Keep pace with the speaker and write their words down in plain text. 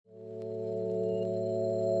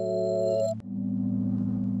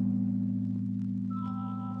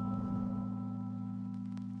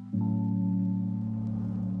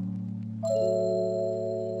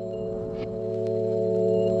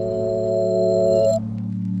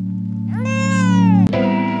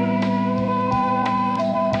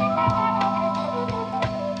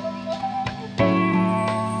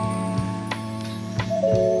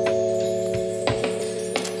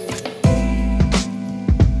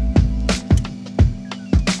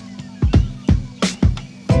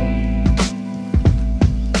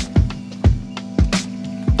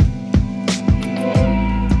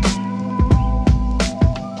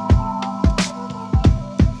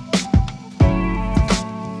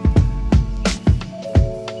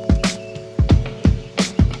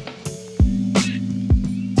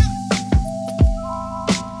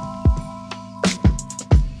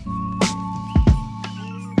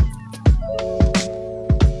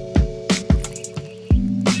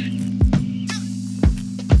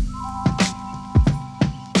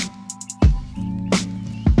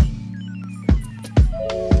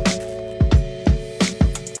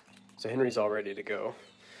Henry's all ready to go.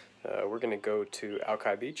 We're gonna go to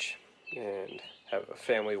Alki Beach and have a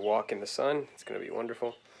family walk in the sun. It's gonna be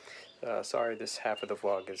wonderful. Sorry, this half of the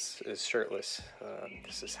vlog is shirtless.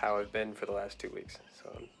 This is how I've been for the last 2 weeks. So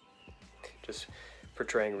I'm just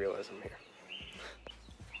portraying realism here.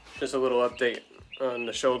 Just a little update on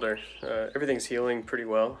the shoulder. Everything's healing pretty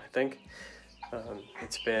well, I think.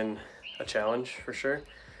 It's been a challenge for sure.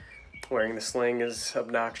 Wearing the sling is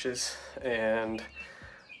obnoxious, and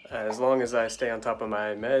as long as I stay on top of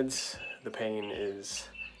my meds, the pain is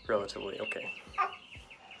relatively okay. What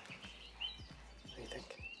do you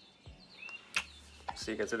think?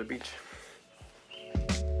 See you guys at the beach.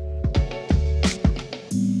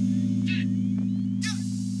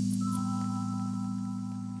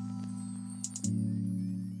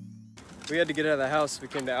 We had to get out of the house. We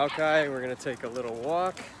came to Alki. We're gonna take a little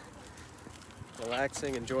walk,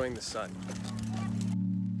 relaxing, enjoying the sun.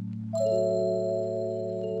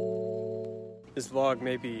 This vlog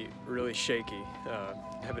may be really shaky,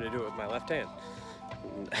 having to do it with my left hand.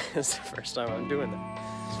 It's the first time I'm doing that.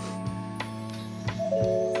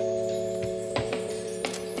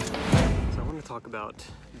 So I want to talk about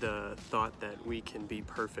the thought that we can be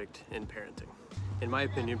perfect in parenting. In my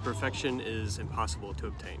opinion, perfection is impossible to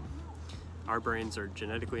obtain. Our brains are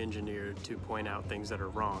genetically engineered to point out things that are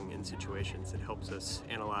wrong in situations. It helps us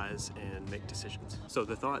analyze and make decisions. So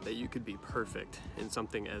the thought that you could be perfect in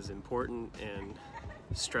something as important and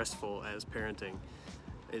stressful as parenting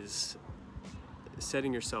is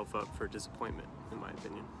setting yourself up for disappointment, in my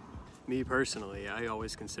opinion. Me personally, I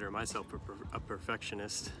always consider myself a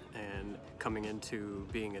perfectionist, and coming into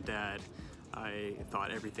being a dad, I thought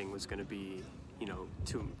everything was going to be, you know,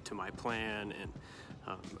 to my plan, and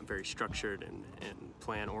very structured and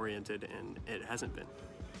plan oriented, and it hasn't been.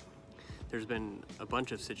 There's been a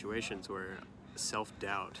bunch of situations where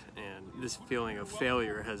self-doubt and this feeling of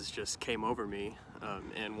failure has just came over me,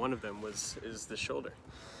 and one of them is the shoulder.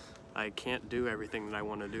 I can't do everything that I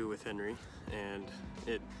want to do with Henry, and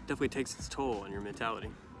it definitely takes its toll on your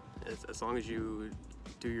mentality. As long as you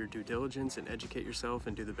do your due diligence and educate yourself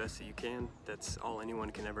and do the best that you can, that's all anyone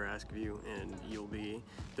can ever ask of you, and you'll be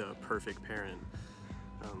the perfect parent.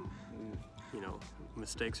 You know,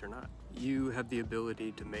 mistakes or not. You have the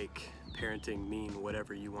ability to make parenting mean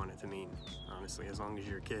whatever you want it to mean, honestly. As long as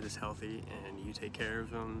your kid is healthy and you take care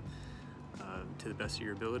of them to the best of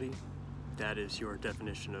your ability, that is your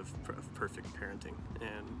definition of perfect parenting.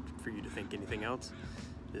 And for you to think anything else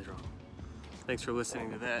is wrong. Thanks for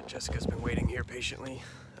listening to that. Jessica's been waiting here patiently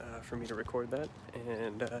for me to record that.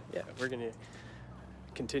 And yeah, we're gonna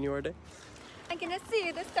continue our day. I can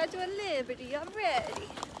see the Statue of Liberty already.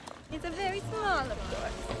 It's a very small, of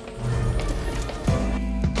course.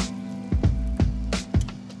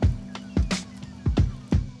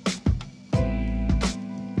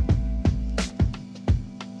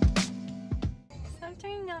 So I'm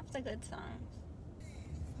turning off the good songs.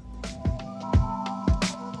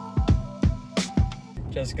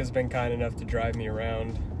 Jessica's been kind enough to drive me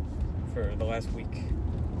around for the last week,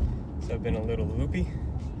 so I've been a little loopy.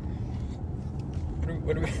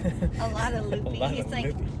 What are we? A lot of loopy. It's like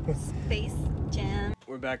loopy. Space Jam.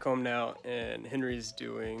 We're back home now, and Henry's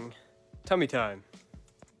doing tummy time.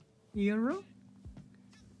 You gonna roll?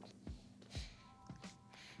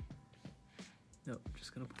 No,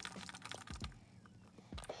 just gonna.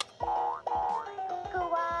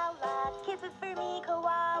 Koala, kisses for me,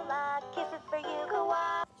 koala, kisses for you,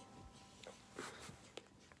 koala.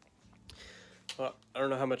 Well, I don't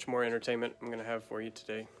know how much more entertainment I'm gonna have for you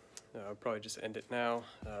today. I'll probably just end it now.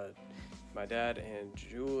 My dad and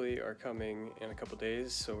Julie are coming in a couple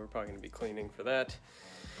days, so we're probably gonna be cleaning for that.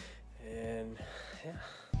 And yeah.